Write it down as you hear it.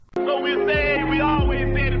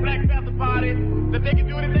that they can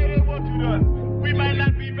do anything they want to us. We might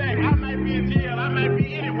not be back. I might be in jail. I might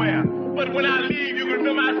be anywhere. But when I leave, you can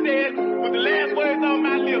remember I said with the last words on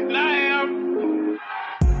my lips that I am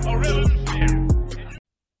a revolutionary.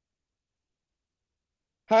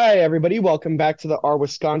 Hi, everybody. Welcome back to the Our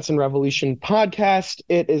Wisconsin Revolution podcast.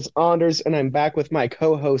 It is Anders, and I'm back with my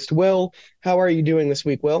co-host, Will. How are you doing this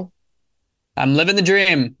week, Will? I'm living the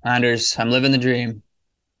dream, Anders. I'm living the dream.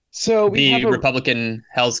 So we have The Republican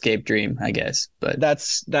hellscape dream, I guess. But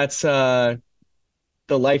that's the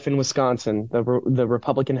life in Wisconsin, the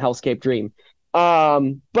Republican hellscape dream.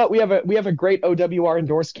 But we have a great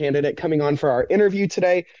OWR-endorsed candidate coming on for our interview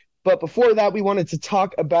today. But before that, we wanted to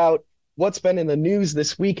talk about what's been in the news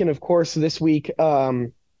this week. And of course, this week,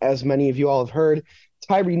 as many of you all have heard,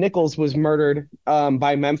 Tyre Nichols was murdered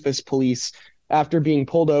by Memphis police after being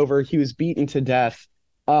pulled over. He was beaten to death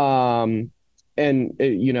and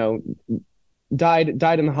died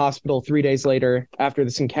in the hospital 3 days later after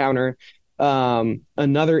this encounter.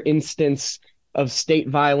 Another instance of state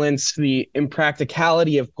violence, the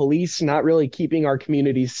impracticality of police not really keeping our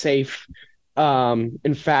communities safe.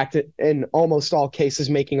 In fact, in almost all cases,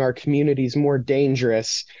 making our communities more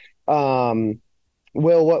dangerous. Will,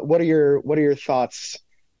 what are your thoughts?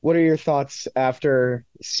 What are your thoughts after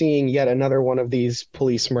seeing yet another one of these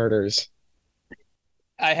police murders?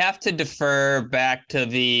 I have to defer back to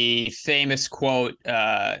the famous quote,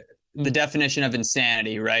 the definition of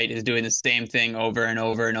insanity, right, is doing the same thing over and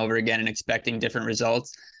over and over again and expecting different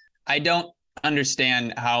results. I don't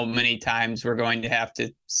understand how many times we're going to have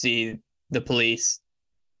to see the police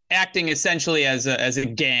acting essentially as a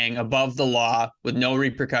gang above the law with no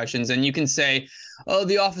repercussions. And you can say, oh,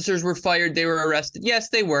 the officers were fired, they were arrested. Yes,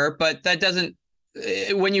 they were, but that doesn't,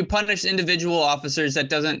 when you punish individual officers, that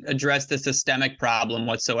doesn't address the systemic problem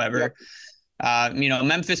whatsoever. Yep.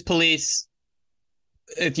 Memphis police,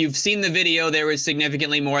 if you've seen the video, there was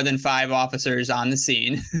significantly more than 5 officers on the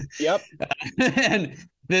scene. Yep. And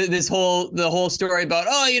the whole story about,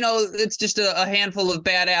 it's just a handful of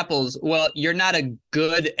bad apples. Well, you're not a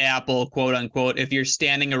good apple, quote unquote, if you're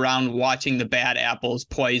standing around watching the bad apples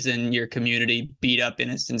poison your community, beat up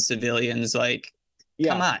innocent civilians.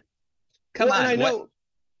 Come on. And I know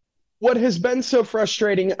what has been so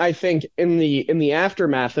frustrating, I think, in the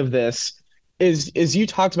aftermath of this is you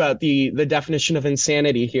talked about the definition of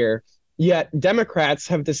insanity here. Yet Democrats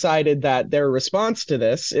have decided that their response to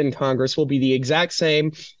this in Congress will be the exact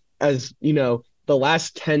same as, the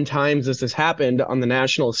last 10 times this has happened on the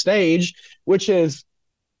national stage, which is,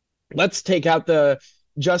 let's take out the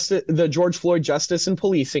George Floyd Justice and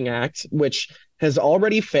Policing Act, which has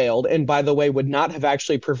already failed, and by the way, would not have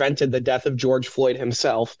actually prevented the death of George Floyd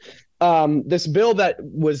himself. This bill that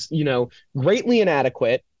was, greatly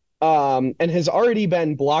inadequate, and has already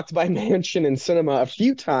been blocked by Manchin and Sinema a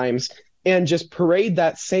few times, and just parade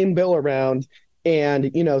that same bill around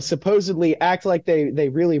and, supposedly act like they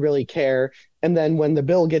really, really care. And then when the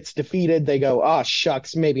bill gets defeated, they go, oh,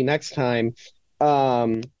 shucks, maybe next time.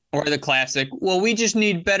 Or the classic, well, we just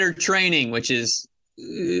need better training, which is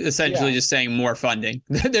essentially just saying more funding.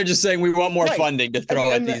 They're just saying we want more funding to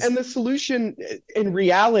throw at these. And the solution in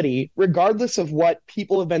reality, regardless of what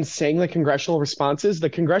people have been saying the congressional response is, the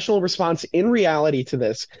congressional response in reality to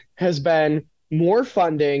this has been more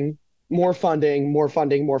funding, more funding, more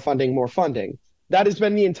funding, more funding, more funding. That has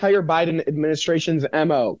been the entire Biden administration's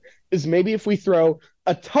MO, is maybe if we throw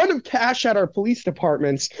a ton of cash at our police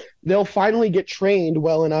departments, they'll finally get trained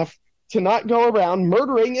well enough to not go around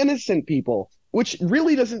murdering innocent people, which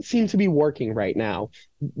really doesn't seem to be working right now.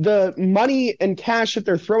 The money and cash that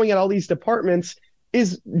they're throwing at all these departments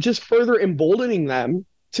is just further emboldening them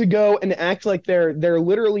to go and act like they're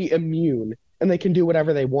literally immune and they can do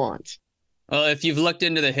whatever they want. Well, if you've looked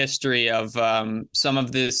into the history of some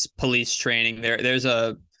of this police training, there's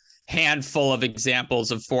a handful of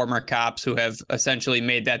examples of former cops who have essentially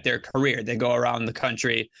made that their career. They go around the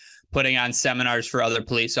country putting on seminars for other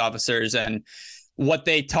police officers, and what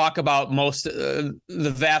they talk about the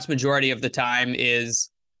vast majority of the time is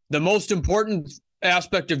the most important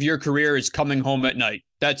aspect of your career is coming home at night.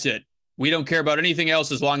 That's it. We don't care about anything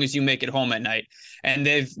else as long as you make it home at night. And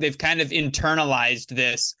they've kind of internalized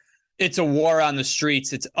this. It's a war on the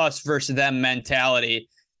streets. It's us versus them mentality.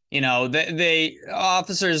 They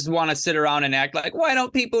officers want to sit around and act like, why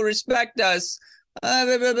don't people respect us?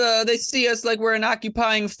 They see us like we're an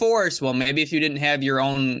occupying force. Well, maybe if you didn't have your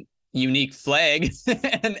own unique flag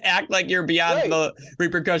and act like you're beyond the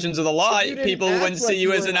repercussions of the law, people wouldn't see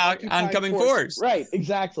you as an oncoming force. Right,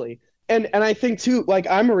 exactly. And I think too,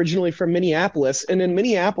 I'm originally from Minneapolis, and in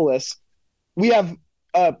Minneapolis, we have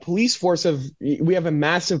a police force we have a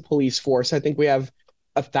massive police force. I think we have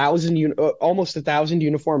almost 1,000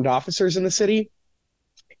 uniformed officers in the city,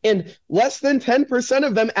 and less than 10%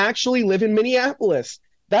 of them actually live in Minneapolis.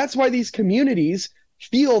 That's why these communities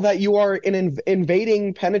feel that you are an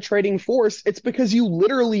invading, penetrating force. It's because you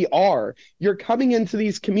literally are. You're coming into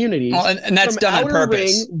these communities, and that's done on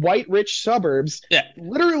purpose. Ring, white, rich suburbs, yeah,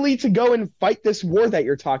 literally to go and fight this war that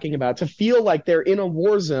you're talking about, to feel like they're in a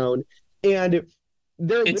war zone. And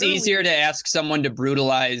it's easier to ask someone to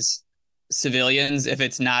brutalize civilians if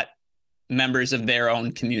it's not members of their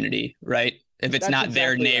own community, right? If it's not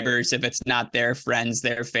their neighbors, if it's not their friends,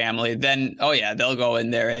 their family, then, oh yeah, they'll go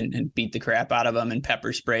in there and beat the crap out of them and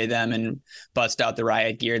pepper spray them and bust out the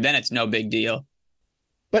riot gear. Then it's no big deal.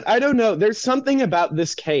 But I don't know. There's something about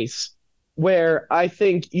this case where I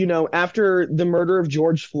think, after the murder of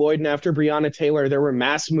George Floyd and after Breonna Taylor, there were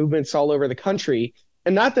mass movements all over the country.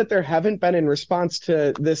 And not that there haven't been in response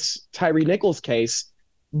to this Tyre Nichols case,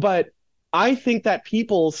 but I think that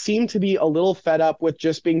people seem to be a little fed up with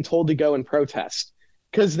just being told to go and protest,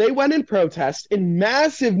 because they went and protest in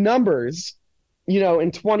massive numbers,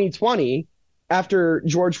 in 2020 after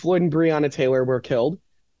George Floyd and Breonna Taylor were killed,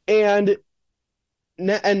 and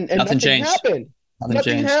nothing happened.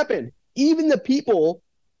 Nothing happened. Even the people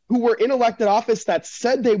who were in elected office that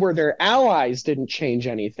said they were their allies didn't change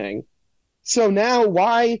anything. So now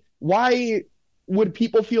why would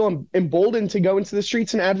people feel emboldened to go into the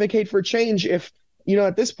streets and advocate for change if,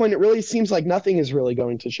 at this point, it really seems like nothing is really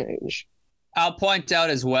going to change? I'll point out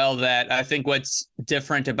as well that I think what's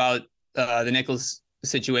different about the Nichols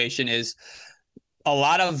situation is a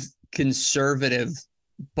lot of conservative,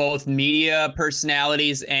 both media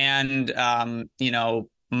personalities and,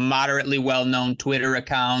 moderately well-known Twitter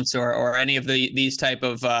accounts or any of these type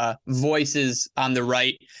of voices on the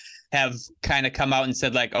right have kind of come out and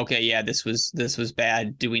said, like, okay, yeah, this was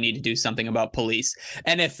bad. Do we need to do something about police?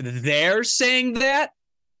 And if they're saying that,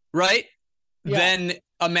 right, then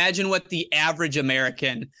imagine what the average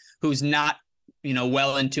American who's not,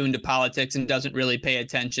 well in tune to politics and doesn't really pay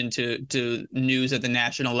attention to news at the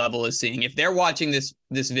national level is seeing. If they're watching this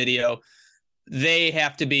video, they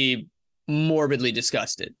have to be morbidly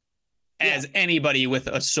disgusted, as anybody with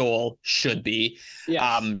a soul should be.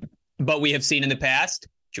 Yes. But we have seen in the past,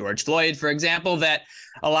 George Floyd, for example, that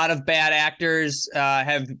a lot of bad actors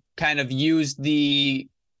have kind of used they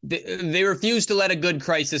refuse to let a good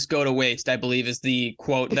crisis go to waste, I believe is the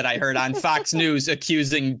quote that I heard on Fox News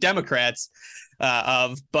accusing Democrats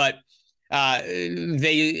of. But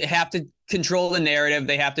they have to control the narrative.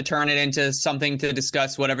 They have to turn it into something to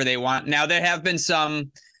discuss whatever they want. Now, there have been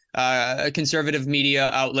some conservative media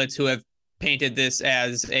outlets who have painted this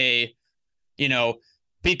as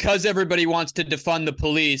because everybody wants to defund the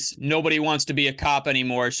police, nobody wants to be a cop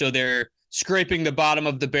anymore. So they're scraping the bottom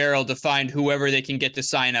of the barrel to find whoever they can get to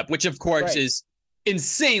sign up, which of course is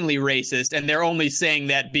insanely racist. And they're only saying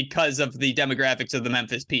that because of the demographics of the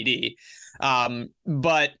Memphis PD.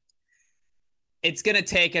 But it's going to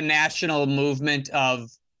take a national movement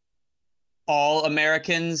of all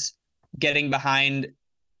Americans getting behind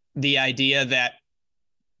the idea that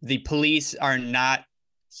the police are not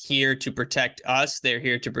here to protect us. They're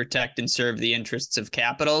here to protect and serve the interests of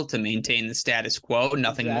capital, to maintain the status quo,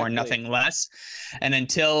 nothing more, nothing less. And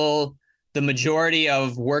until the majority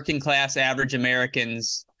of working class average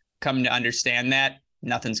Americans come to understand that,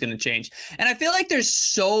 nothing's going to change. And I feel like there's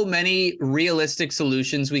so many realistic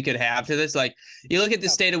solutions we could have to this. Like, you look at the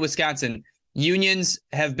state of Wisconsin, unions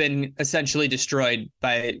have been essentially destroyed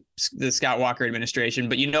by the Scott Walker administration,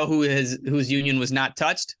 but whose union was not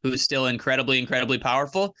touched, who's still incredibly, incredibly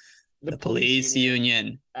powerful? The police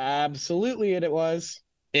union. Absolutely, it was.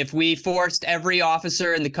 If we forced every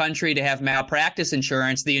officer in the country to have malpractice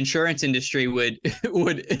insurance, the insurance industry would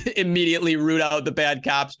immediately root out the bad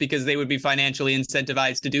cops because they would be financially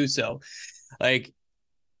incentivized to do so.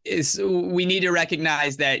 We need to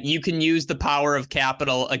recognize that you can use the power of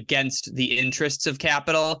capital against the interests of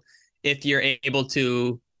capital if you're able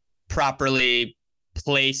to properly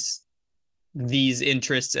place these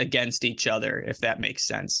interests against each other, if that makes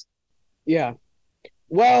sense. Yeah.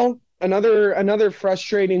 Well, another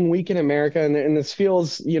frustrating week in America, and this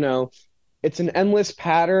feels, it's an endless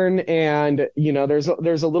pattern, and there's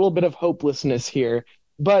a little bit of hopelessness here.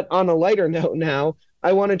 But on a lighter note now,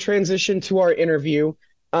 I want to transition to our interview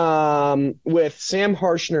with Sam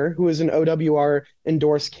Harshner, who is an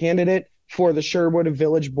OWR-endorsed candidate for the Shorewood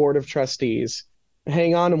Village Board of Trustees.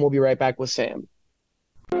 Hang on, and we'll be right back with Sam.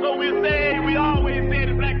 So we always say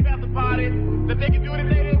the Black Panther Party that they can do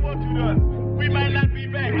anything they want to us. We might not be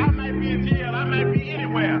back. I might be in jail. I might be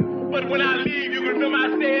anywhere. But when I leave, you can remember I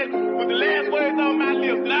said with the last words on my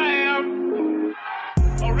lips that I am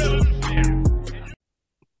a revolutionary.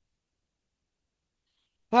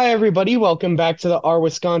 Hi, everybody. Welcome back to the Our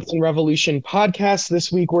Wisconsin Revolution podcast.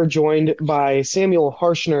 This week, we're joined by Samuel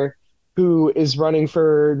Harshner, who is running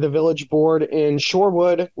for the village board in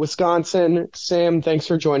Shorewood, Wisconsin. Sam, thanks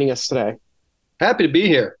for joining us today. Happy to be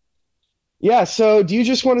here. Yeah, so do you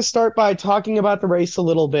just want to start by talking about the race a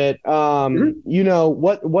little bit? You know,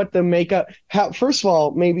 what the makeup, first of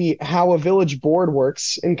all, maybe how a village board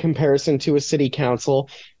works in comparison to a city council,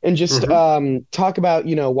 and just talk about,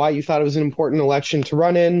 you know, why you thought it was an important election to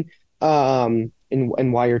run in,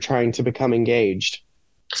 and why you're trying to become engaged.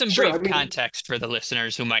 Some brief context for the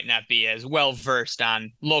listeners who might not be as well versed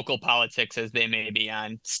on local politics as they may be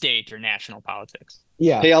on state or national politics.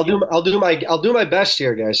 Yeah. Hey, I'll do my best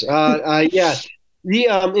here, guys. Yeah.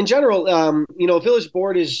 In general, you know, a village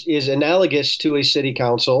board is analogous to a city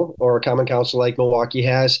council or a common council like Milwaukee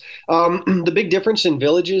has. The big difference in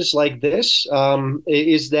villages like this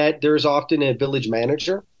is that there's often a village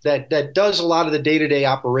manager that does a lot of the day-to-day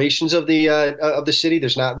operations of the city.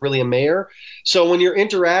 There's not really a mayor. So when you're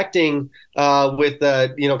interacting with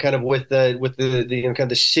the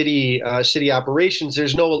city operations,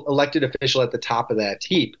 there's no elected official at the top of that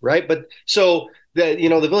heap, right? But so the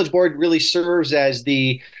village board really serves as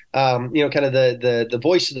the the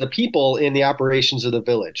voice of the people in the operations of the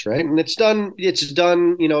village, right? And it's done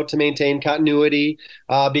to maintain continuity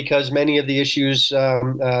because many of the issues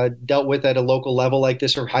dealt with at a local level like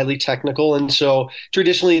this are highly technical, and so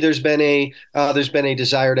traditionally there's been a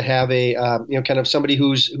desire to have a somebody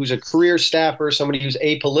who's a career staffer, somebody who's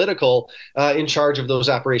apolitical in charge of those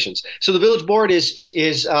operations. So the village board is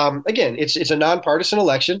again, it's a nonpartisan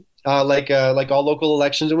election. Like all local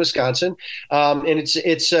elections in Wisconsin, and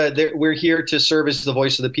we're here to serve as the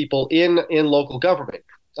voice of the people in local government.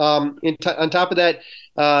 On top of that,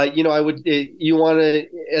 at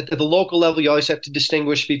the local level, you always have to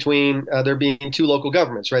distinguish between there being two local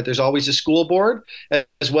governments, right? There's always a school board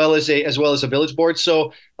as well as a village board.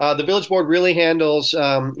 So the village board really handles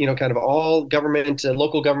all government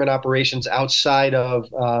local government operations outside of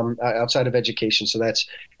education. So that's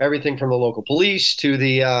everything from the local police to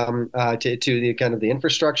the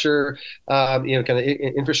infrastructure,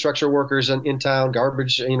 infrastructure workers in town,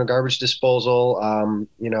 garbage disposal,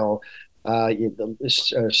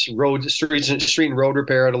 street and road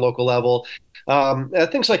repair at a local level,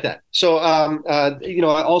 things like that. So,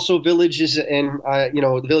 also villages and,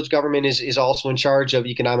 the village government is also in charge of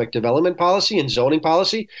economic development policy and zoning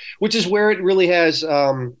policy, which is where it really has,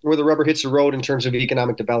 where the rubber hits the road in terms of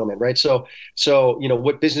economic development, right? So,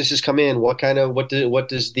 what businesses come in, what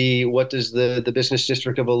does the business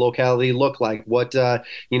district of a locality look like? What is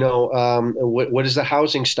the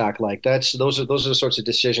housing stock like? Those are the sorts of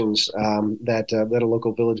decisions, that a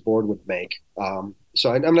local village board would make.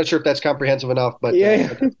 So I'm not sure if that's comprehensive enough, but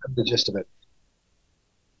that's the gist of it.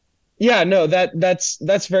 Yeah, no,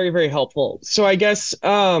 that's very, very helpful. So I guess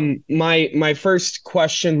my first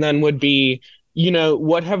question then would be,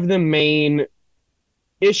 what have the main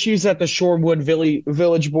issues that the Shorewood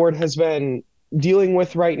Village Board has been dealing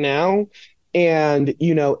with right now? And,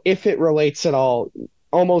 if it relates at all.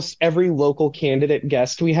 Almost every local candidate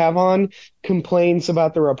guest we have on complains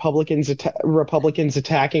about the Republicans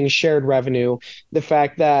attacking shared revenue, the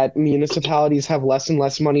fact that municipalities have less and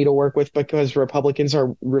less money to work with because Republicans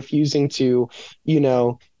are refusing to,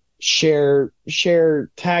 share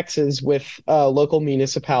taxes with local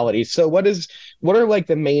municipalities. So what are like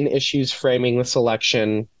the main issues framing this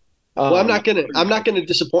election? Well, I'm not gonna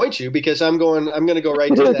disappoint you because I'm gonna go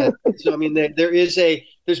right to that. So I mean,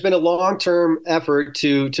 there's been a long-term effort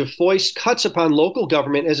to foist cuts upon local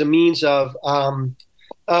government as a means of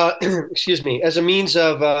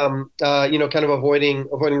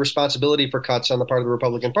avoiding responsibility for cuts on the part of the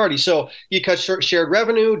Republican Party. So you cut shared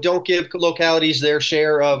revenue, don't give localities their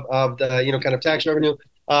share of the tax revenue.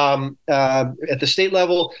 At the state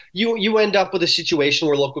level, you end up with a situation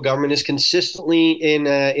where local government is consistently in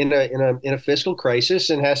a fiscal crisis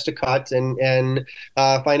and has to cut and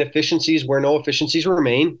find efficiencies where no efficiencies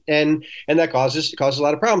remain, and that causes a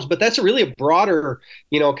lot of problems. But that's really a broader,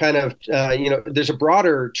 there's a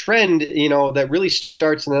broader trend, that really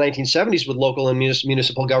starts in the 1970s with local and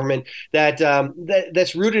municipal government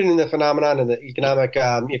that's rooted in the phenomenon and the economic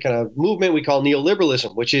movement we call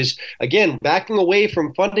neoliberalism, which is again backing away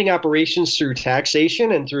from funding operations through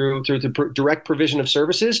taxation and through the direct provision of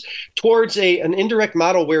services towards an indirect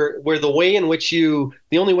model where the way in which you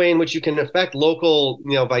the only way in which you can affect local,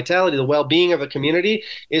 vitality, the well-being of a community,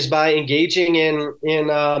 is by engaging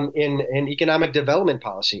in economic development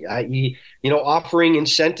policy, i.e., offering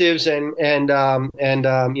incentives and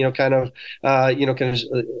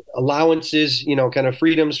allowances, kind of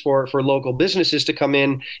freedoms for local businesses to come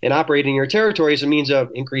in and operate in your territory as a means of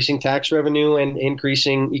increasing tax revenue and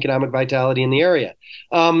increasing economic vitality in the area.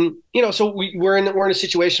 So we're in a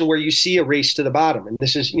situation where you see a race to the bottom, and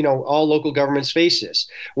this is, all local governments face this,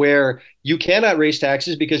 where you cannot raise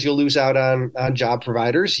taxes because you'll lose out on job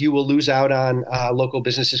providers. You will lose out on local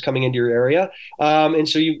businesses coming into your area, and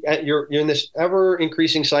so you're in this ever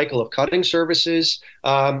increasing cycle of cutting services,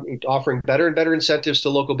 offering better and better incentives to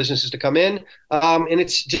local businesses to come in, and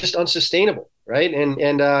it's just unsustainable, right?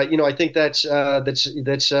 And I think that's really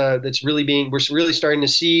we're really starting to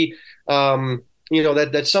see.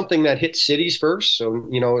 That's something that hit cities first. So,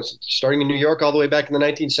 it's starting in New York all the way back in the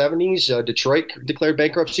 1970s. Detroit declared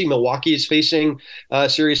bankruptcy. Milwaukee is facing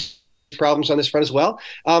serious problems on this front as well.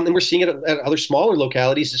 And we're seeing it at other smaller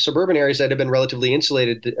localities, the suburban areas that have been relatively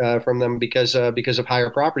insulated from them because of higher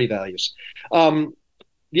property values.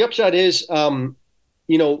 The upshot is,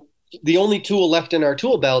 the only tool left in our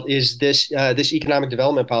tool belt is this economic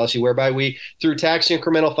development policy, whereby we, through tax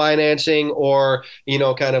incremental financing or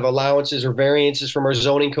kind of allowances or variances from our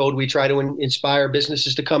zoning code, we try to inspire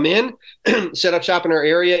businesses to come in, set up shop in our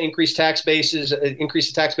area, increase the tax base,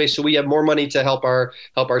 so we have more money to help our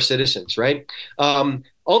citizens, right?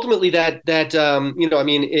 Ultimately,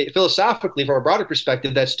 philosophically, from a broader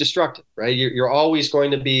perspective, that's destructive, right? You're always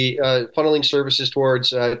going to be funneling services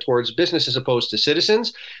towards business as opposed to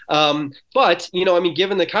citizens. But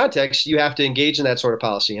given the context, you have to engage in that sort of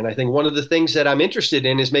policy. And I think one of the things that I'm interested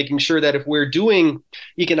in is making sure that if we're doing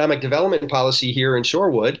economic development policy here in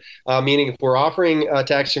Shorewood, meaning if we're offering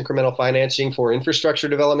tax incremental financing for infrastructure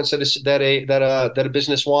developments that a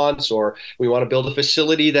business wants, or we want to build a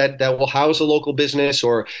facility that will house a local business,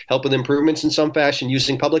 or help with improvements in some fashion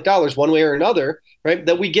using public dollars one way or another, right,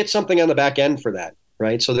 that we get something on the back end for that,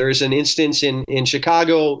 right? So there is an instance in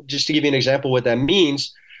Chicago, just to give you an example of what that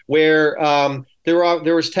means, where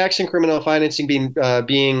there was tax incremental financing being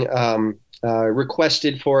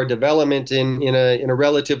requested for a development in a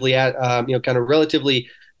relatively relatively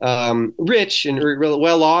rich and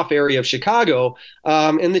well-off area of Chicago,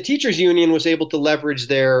 and the teachers union was able to leverage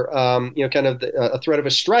their a threat of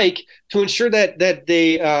a strike to ensure that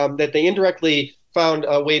they indirectly found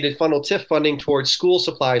a way to funnel TIF funding towards school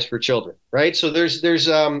supplies for children, right? So there's this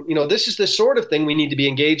is the sort of thing we need to be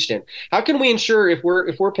engaged in. How can we ensure, if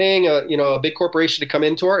we're paying a big corporation to come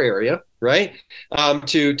into our area, right,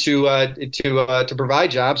 to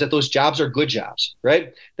provide jobs, that those jobs are good jobs,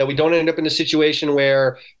 right? That we don't end up in a situation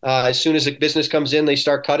where as soon as a business comes in, they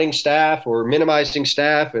start cutting staff or minimizing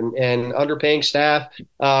staff and underpaying staff,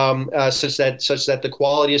 such that the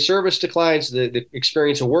quality of service declines, the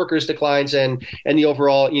experience of workers declines, and the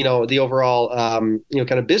overall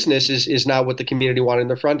kind of business is not what the community wanted in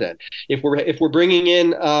the front end. If we're bringing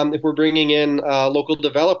in local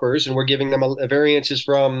developers and we're giving them variances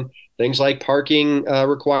from things like parking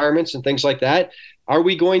requirements and things like that, are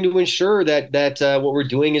we going to ensure that what we're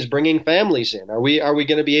doing is bringing families in? Are we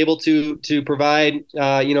going to be able to provide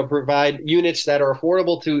units that are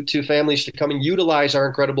affordable to families to come and utilize our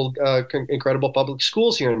incredible public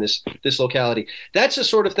schools here in this locality? That's the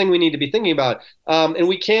sort of thing we need to be thinking about. And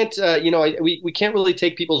we can't we can't really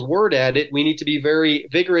take people's word at it. We need to be very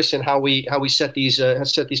vigorous in how we set these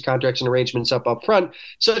contracts and arrangements up front,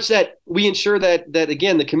 such that we ensure that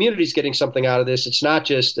again the community is getting something out of this. It's not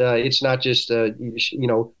just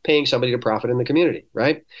paying somebody to profit in the community,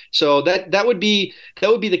 right? So that would be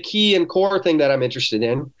the key and core thing that I'm interested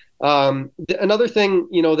in. Another thing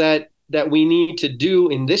that we need to do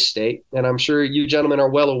in this state, and I'm sure you gentlemen are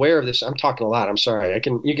well aware of this. I'm talking a lot. I'm sorry.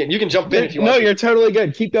 You can jump in if you want. No, you're totally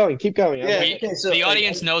good. Keep going. Yeah, the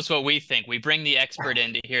audience knows what we think. We bring the expert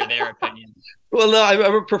in to hear their opinion. Well, no,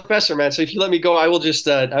 I'm a professor, man. So if you let me go, I will just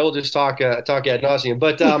talk ad nauseum.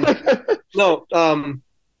 But no,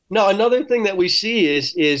 another thing that we see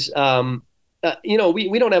is we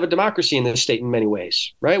don't have a democracy in this state in many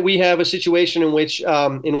ways, right? We have a situation in which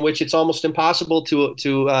it's almost impossible to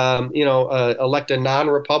elect a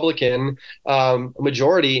non-Republican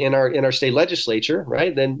majority in our state legislature,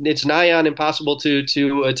 right? Then it's nigh on impossible to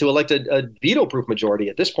elect a veto-proof majority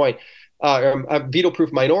at this point, a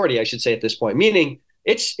veto-proof minority, I should say, at this point. Meaning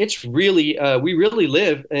it's really we really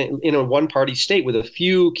live in a one-party state with a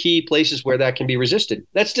few key places where that can be resisted.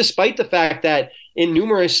 That's despite the fact that in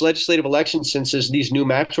numerous legislative elections since these new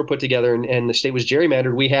maps were put together and the state was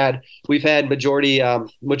gerrymandered, we've had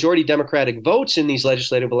majority Democratic votes in these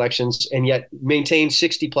legislative elections, and yet maintained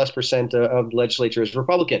 60+% of the legislature is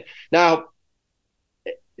Republican. Now,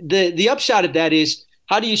 the upshot of that is,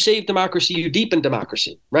 how do you save democracy? You deepen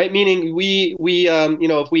democracy, right? Meaning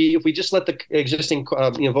if we just let the existing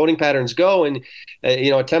voting patterns go and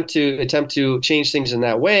attempt to change things in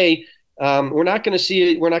that way, we're not going to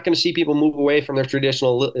see people move away from their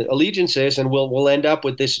traditional allegiances, and we'll end up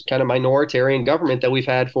with this kind of minoritarian government that we've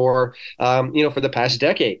had for the past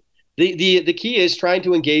decade. The key is trying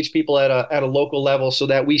to engage people at a local level so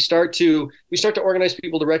that we start to organize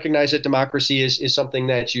people to recognize that democracy is something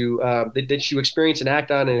that you experience and act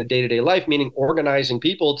on in a day-to-day life, meaning organizing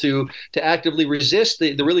people to actively resist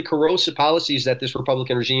the really corrosive policies that this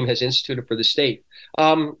Republican regime has instituted for the state.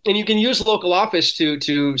 And you can use local office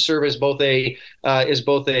to serve as both a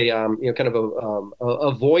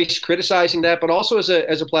voice criticizing that, but also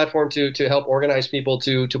as a platform to help organize people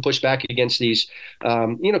to push back against these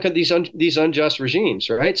these unjust regimes,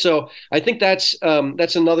 right? So I think that's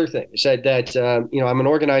another thing. Is that I'm an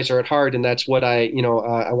organizer at heart, and that's what I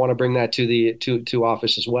want to bring that to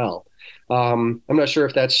office as well. I'm not sure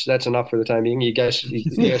if that's enough for the time being. You guys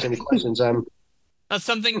have any questions?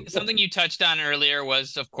 Something you touched on earlier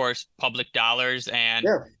was, of course, public dollars, and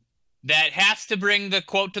yeah. That has to bring the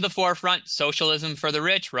quote to the forefront: socialism for the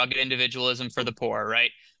rich, rugged individualism for the poor,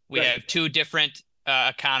 right? We Right. have two different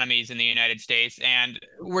economies in the United States, and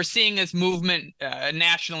we're seeing this movement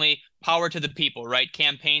nationally, power to the people, right?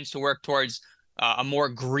 Campaigns to work towards a more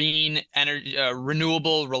green,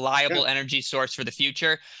 renewable, reliable energy source for the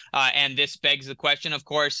future. And this begs the question, of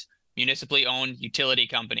course, municipally owned utility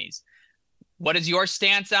companies. What is your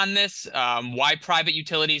stance on this? Why private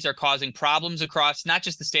utilities are causing problems across not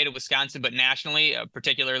just the state of Wisconsin, but nationally?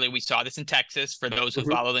 Particularly, we saw this in Texas. For those who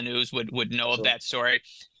follow the news, would know of that story.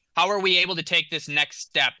 How are we able to take this next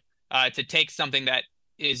step to take something that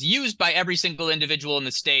is used by every single individual in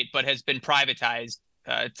the state, but has been privatized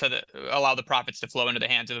to allow the profits to flow into the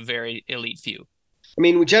hands of a very elite few? I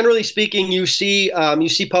mean, generally speaking, you see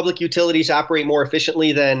public utilities operate more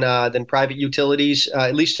efficiently than private utilities,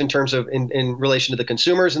 at least in terms of in relation to the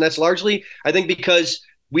consumers, and that's largely, I think, because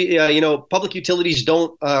public utilities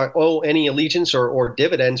don't owe any allegiance or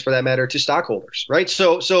dividends, for that matter, to stockholders, right?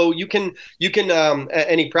 So you can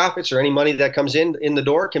any profits or any money that comes in the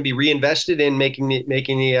door can be reinvested in making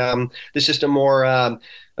the system more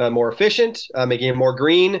efficient, making it more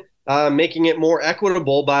green. Making it more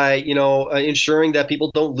equitable by ensuring that people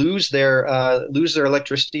don't lose their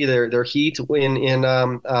electricity, their heat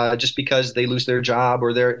in just because they lose their job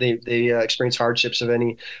or they experience hardships of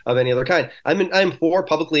any other kind. I'm for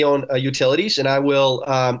publicly owned utilities, and I will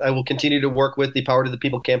continue to work with the Power to the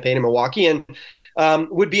People campaign in Milwaukee, and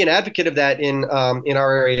would be an advocate of that in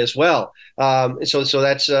our area as well. So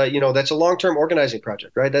that's a long-term organizing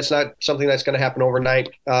project, right? That's not something that's going to happen overnight.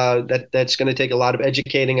 That's going to take a lot of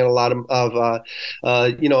educating and a lot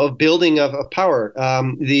of building of power. No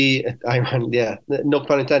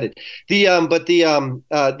pun intended. The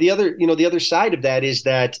other side of that is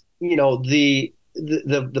that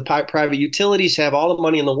the private utilities have all the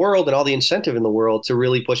money in the world and all the incentive in the world to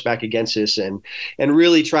really push back against this and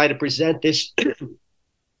really try to present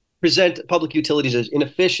public utilities as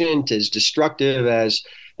inefficient, as destructive, as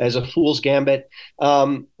a fool's gambit.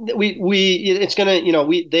 They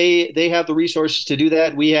have the resources to do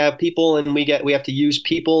that. We have people, and we have to use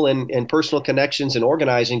people and personal connections and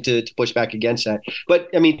organizing to push back against that. But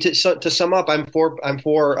I mean, to sum up, I'm for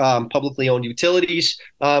publicly owned utilities,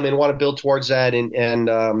 and want to build towards that, and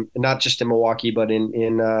not just in Milwaukee, but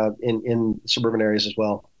in suburban areas as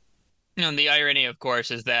well. And the irony, of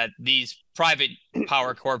course, is that these private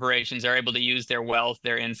power corporations are able to use their wealth,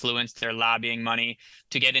 their influence, their lobbying money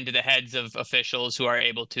to get into the heads of officials who are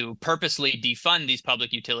able to purposely defund these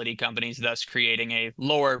public utility companies, thus creating a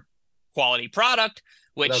lower quality product,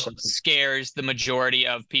 which scares the majority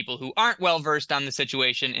of people who aren't well versed on the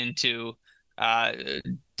situation into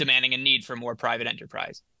demanding a need for more private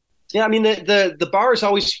enterprise. Yeah, I mean, the bar is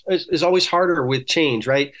always harder with change,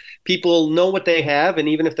 right? People know what they have, and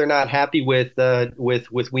even if they're not happy with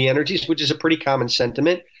We Energies, which is a pretty common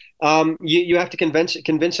sentiment, you have to convince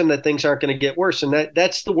them that things aren't going to get worse, and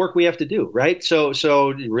that's the work we have to do, right? So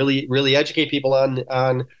really educate people on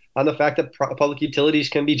the fact that public utilities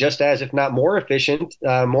can be just as, if not more efficient,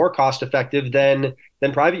 more cost effective than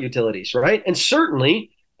private utilities, right? And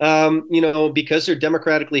certainly, because they're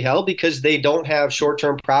democratically held, because they don't have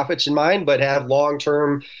short-term profits in mind, but have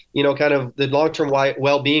long-term, kind of the long-term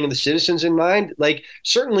well-being of the citizens in mind, like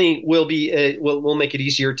certainly will make it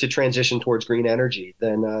easier to transition towards green energy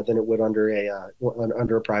than it would under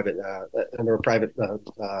a private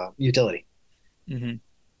utility. Mm-hmm.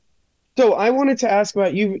 So I wanted to ask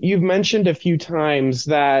about you've mentioned a few times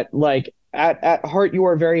that like at heart you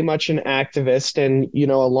are very much an activist, and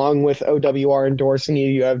along with OWR endorsing you,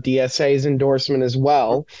 you have DSA's endorsement as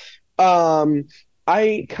well.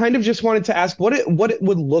 I kind of just wanted to ask what it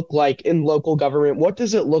would look like in local government. What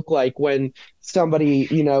does it look like when somebody,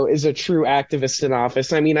 is a true activist in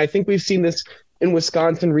office? I mean, I think we've seen this in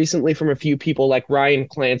Wisconsin recently from a few people, like Ryan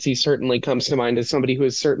Clancy certainly comes to mind as somebody who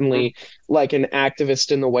is certainly like an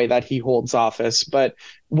activist in the way that he holds office. But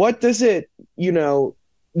what does it,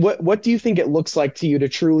 what do you think it looks like to you to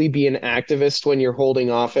truly be an activist when you're holding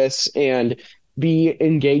office and be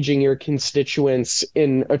engaging your constituents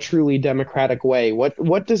in a truly democratic way?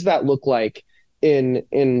 What does that look like in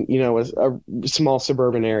a small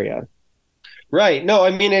suburban area? Right. No,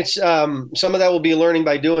 I mean, it's some of that will be learning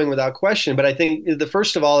by doing without question. But I think the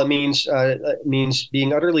first of all, it means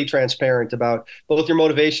being utterly transparent about both your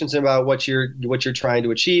motivations and about what you're trying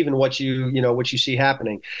to achieve and what you see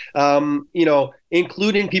happening.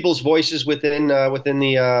 Including people's voices within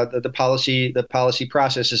the policy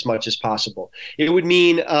process as much as possible. It would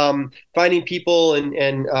mean finding people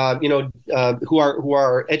and who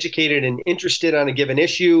are educated and interested on a given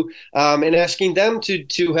issue, and asking them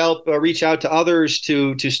to help reach out to others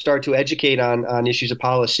to start to educate on issues of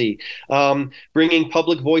policy. Bringing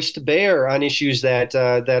public voice to bear on issues that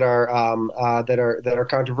are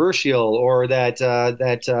controversial or that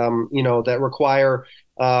require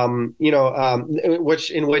in which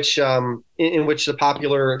the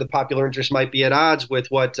popular interest might be at odds with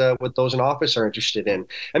what those in office are interested in.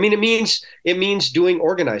 I mean, it means doing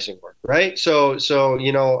organizing work, right? So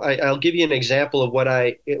I'll give you an example of what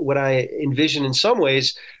I envision in some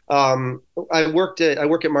ways. I work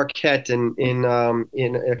at Marquette, and in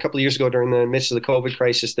a couple of years ago, during the midst of the COVID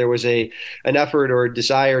crisis, there was an effort or a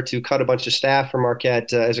desire to cut a bunch of staff from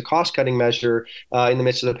Marquette as a cost cutting measure in the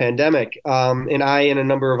midst of the pandemic. And I and a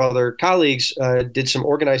number of other colleagues did some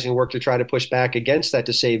organizing work to try to push back against that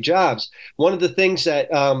to save jobs. One of the things that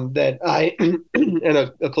I and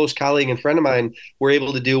a close colleague and friend of mine were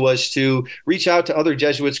able to do was to reach out to other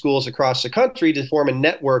Jesuit schools across the country to form a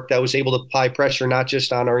network that was able to apply pressure not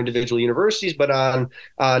just on our individual universities, but on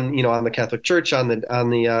the Catholic Church, on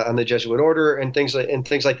the Jesuit order, and things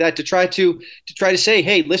like that, to try to say,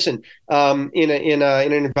 hey, listen, in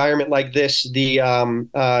an environment like this,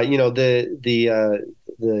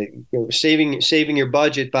 saving your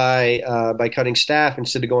budget by cutting staff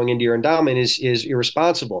instead of going into your endowment is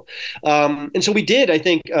irresponsible. And so we did, I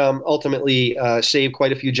think, ultimately save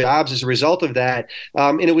quite a few jobs as a result of that.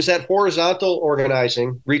 And it was that horizontal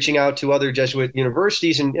organizing, reaching out to other Jesuit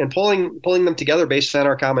universities and pulling them together based on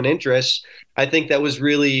our common interests. I think that was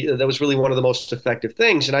really one of the most effective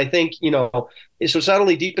things. And I think, so it's not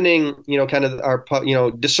only deepening, kind of our,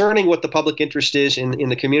 discerning what the public interest is in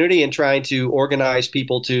the community and trying to organize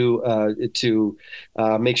people to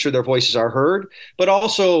make sure their voices are heard, but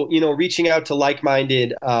also, reaching out to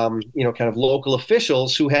like-minded, kind of local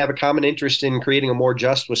officials who have a common interest in creating a more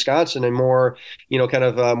just Wisconsin and more,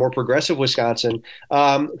 more progressive Wisconsin,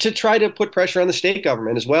 to try to put pressure on the state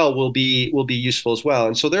government as well will be useful as well.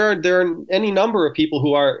 And so there are any number of people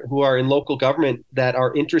who are in local government that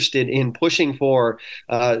are interested in pushing for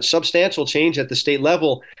substantial change at the state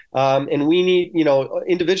level. And we need,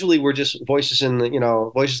 individually, we're just voices in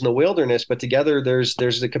the wilderness, but together there's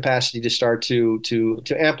the capacity to start to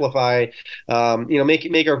amplify,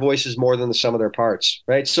 make our voices more than the sum of their parts,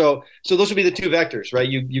 right? So those would be the two vectors, right?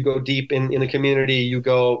 You go deep in the community, you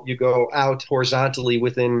go out horizontally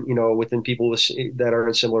within people that are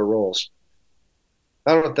in similar roles.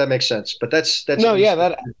 I don't know if that makes sense, but that's no, yeah,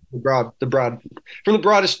 that the broad from the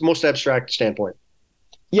broadest, most abstract standpoint.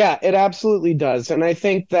 Yeah, it absolutely does. And I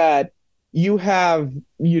think that you have,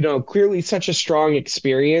 clearly such a strong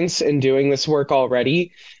experience in doing this work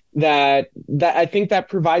already that I think that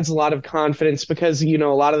provides a lot of confidence because, a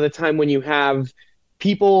lot of the time when you have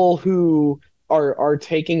people who are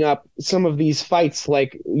taking up some of these fights,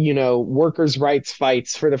 like, workers' rights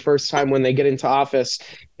fights for the first time when they get into office,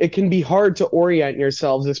 it can be hard to orient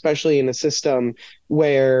yourselves, especially in a system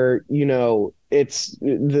where, it's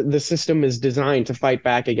the system is designed to fight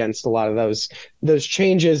back against a lot of those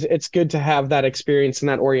changes. It's good to have that experience and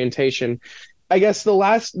that orientation. I guess the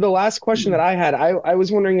last question that I had, I was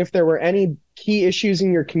wondering if there were any key issues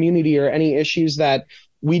in your community or any issues that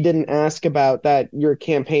we didn't ask about that your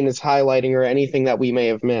campaign is highlighting, or anything that we may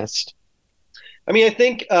have missed? I mean, I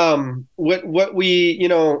think what we,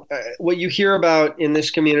 what you hear about in this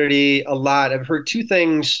community a lot. I've heard two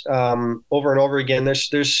things over and over again.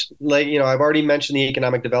 There's like, I've already mentioned the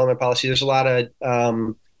economic development policy. There's a lot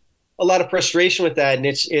of frustration with that, and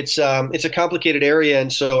it's a complicated area,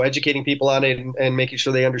 and so educating people on it and making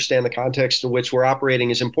sure they understand the context in which we're operating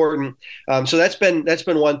is important. So that's been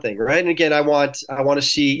one thing, right? And again, I want to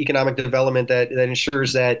see economic development that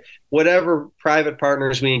ensures that whatever private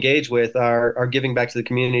partners we engage with are giving back to the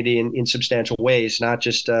community in substantial ways, not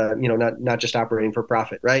just not just operating for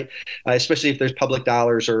profit, right? Especially if there's public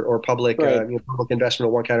dollars or public Right. public investment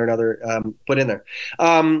of one kind or another put in there.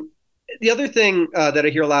 The other thing that I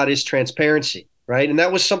hear a lot is transparency, right? And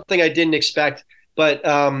that was something I didn't expect, but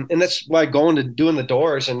and that's why doing the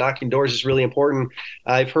doors and knocking doors is really important.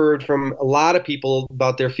 I've heard from a lot of people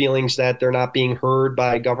about their feelings that they're not being heard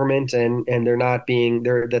by government, and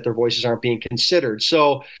that their voices aren't being considered.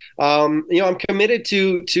 So I'm committed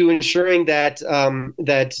to ensuring that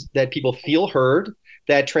that people feel heard,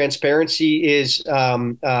 that transparency is,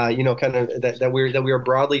 kind of that we are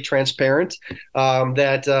broadly transparent.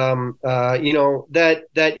 That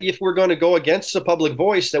if we're going to go against the public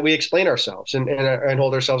voice, that we explain ourselves and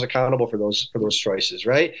hold ourselves accountable for those choices.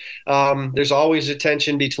 Right. There's always a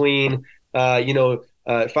tension between,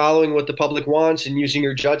 following what the public wants and using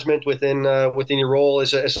your judgment within your role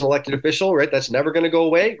as an elected official, right? That's never going to go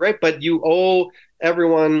away, right? But you owe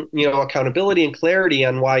everyone, accountability and clarity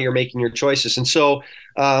on why you're making your choices. And so,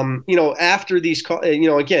 after these,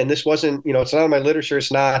 again, this wasn't, it's not in my literature.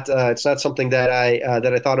 It's not something that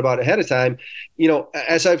I thought about ahead of time.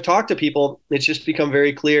 As I've talked to people, it's just become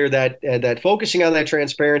very clear that focusing on that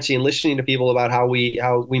transparency and listening to people about how we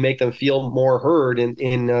make them feel more heard in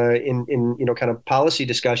kind of policy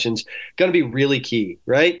discussions, going to be really key,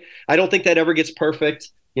 right? I don't think that ever gets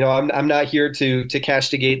perfect. I'm not here to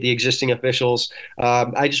castigate the existing officials.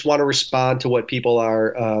 I just want to respond to what people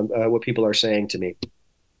are saying to me.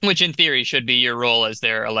 Which in theory should be your role as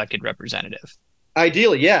their elected representative.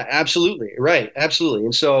 Ideally, yeah, absolutely, right, absolutely.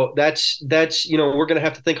 And so that's we're going to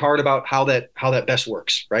have to think hard about how that best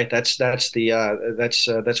works, right? That's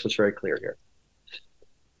what's very clear here.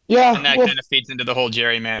 Yeah, and that kind of feeds into the whole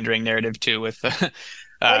gerrymandering narrative too, with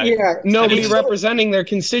nobody representing their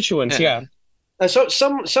constituents. Yeah. So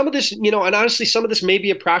some of this, and honestly, some of this may be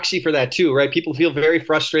a proxy for that too, right? People feel very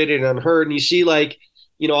frustrated and unheard, and you see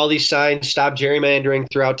all these signs, stop gerrymandering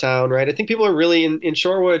throughout town, right? I think people are really in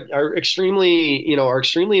Shorewood are extremely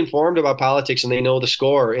informed about politics, and they know the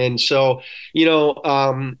score. And so,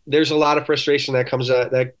 there's a lot of frustration that comes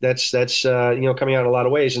that's coming out in a lot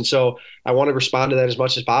of ways. And so I want to respond to that as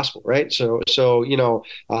much as possible, right? So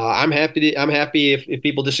I'm happy if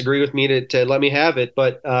people disagree with me to let me have it,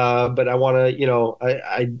 but I want to,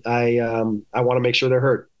 I want to make sure they're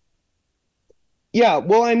heard. Yeah,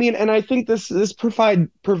 well, I mean, and I think this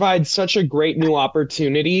provides such a great new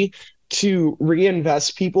opportunity to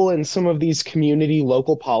reinvest people in some of these community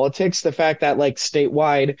local politics. The fact that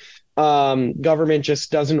statewide government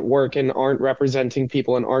just doesn't work and aren't representing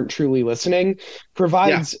people and aren't truly listening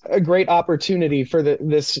provides a great opportunity for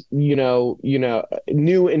this new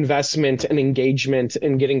investment and engagement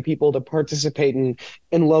in getting people to participate in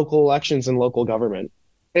local elections and local government.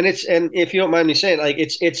 And if you don't mind me saying,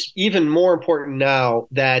 it's even more important now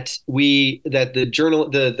that the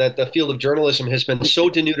field of journalism has been so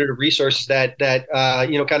denuded of resources that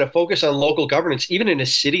kind of focus on local governance, even in a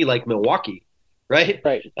city like Milwaukee, right?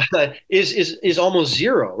 is almost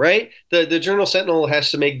zero, right? The Journal Sentinel has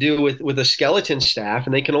to make do with a skeleton staff,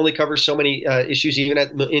 and they can only cover so many issues even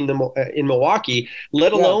in Milwaukee,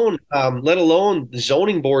 let alone the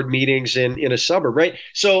zoning board meetings in a suburb, right?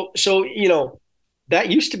 So that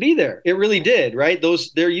used to be there. It really did, right?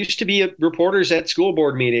 There used to be reporters at school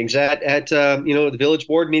board meetings, at the village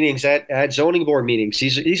board meetings, at zoning board meetings.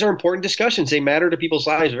 These are important discussions. They matter to people's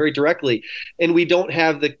lives very directly, and we don't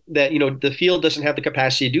have the field doesn't have the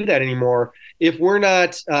capacity to do that anymore. If we're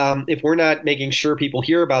not making sure people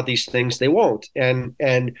hear about these things, they won't, and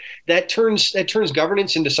that turns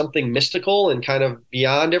governance into something mystical and kind of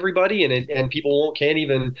beyond everybody, and people can't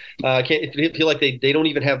feel like they don't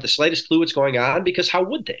even have the slightest clue what's going on, because how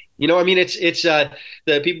would they? Most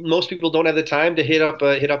people don't have the time to hit up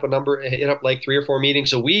like 3 or 4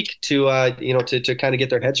 meetings a week to kind of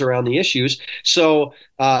get their heads around the issues. So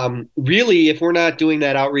really, if we're not doing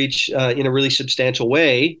that outreach in a really substantial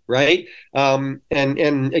way, right? And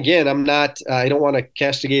again, I don't want to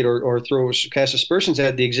castigate or cast aspersions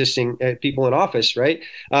at the existing people in office, right?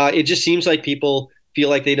 It just seems like people feel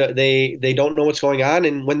like they don't know what's going on,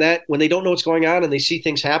 and when they don't know what's going on and they see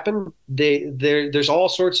things happen, there's all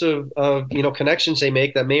sorts of connections they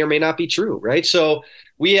make that may or may not be true, right? So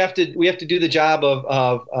we have to do the job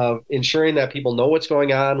of ensuring that people know what's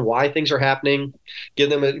going on, why things are happening,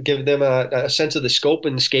 give them a sense of the scope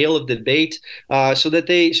and scale of debate, so that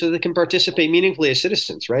they can participate meaningfully as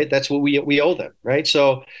citizens, right? That's what we owe them, right?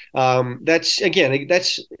 So that's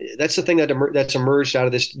the thing that's emerged out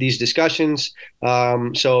of these discussions.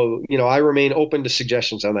 So I remain open to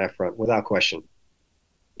suggestions on that front without question.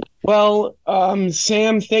 Well,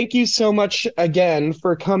 Sam, thank you so much again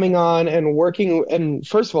for coming on and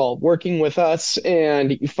first of all, working with us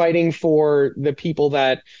and fighting for the people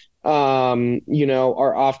that,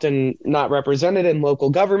 are often not represented in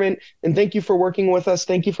local government. And thank you for working with us.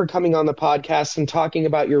 Thank you for coming on the podcast and talking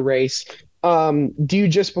about your race. Do you,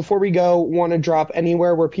 just before we go, want to drop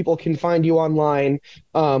anywhere where people can find you online,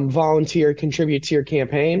 volunteer, contribute to your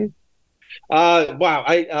campaign? Wow.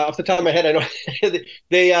 Off the top of my head, I know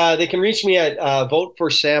they can reach me at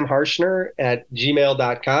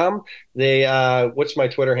voteforsamharshner@gmail.com. What's my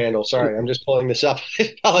Twitter handle? Sorry, I'm just pulling this up.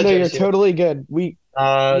 I apologize. No, you're totally good. We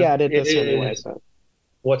added this anyway. So.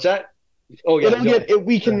 What's that? Oh yeah,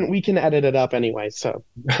 we can edit it up anyway. So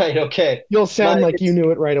right, okay. You'll sound like you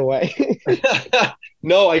knew it right away.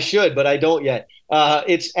 No, I should, but I don't yet.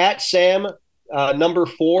 It's at Sam number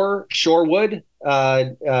 4 Shorewood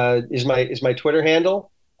is my Twitter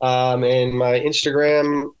handle, and my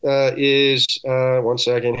Instagram is 1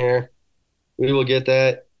 second here. We will get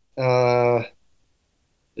that.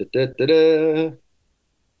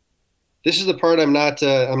 This is the part I'm not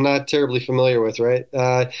terribly familiar with, right?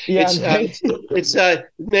 My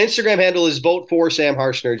Instagram handle is Vote for Sam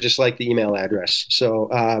Harshner, just like the email address. So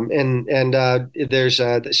there's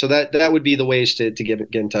so that would be the ways to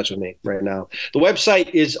get in touch with me right now. The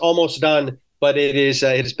website is almost done, but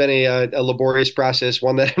it's been a laborious process,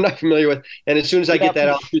 one that I'm not familiar with. And as soon as I get that,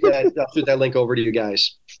 I'll shoot that link over to you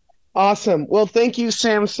guys. Awesome. Well, thank you,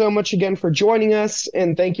 Sam, so much again for joining us.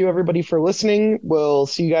 And thank you, everybody, for listening. We'll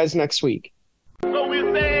see you guys next week.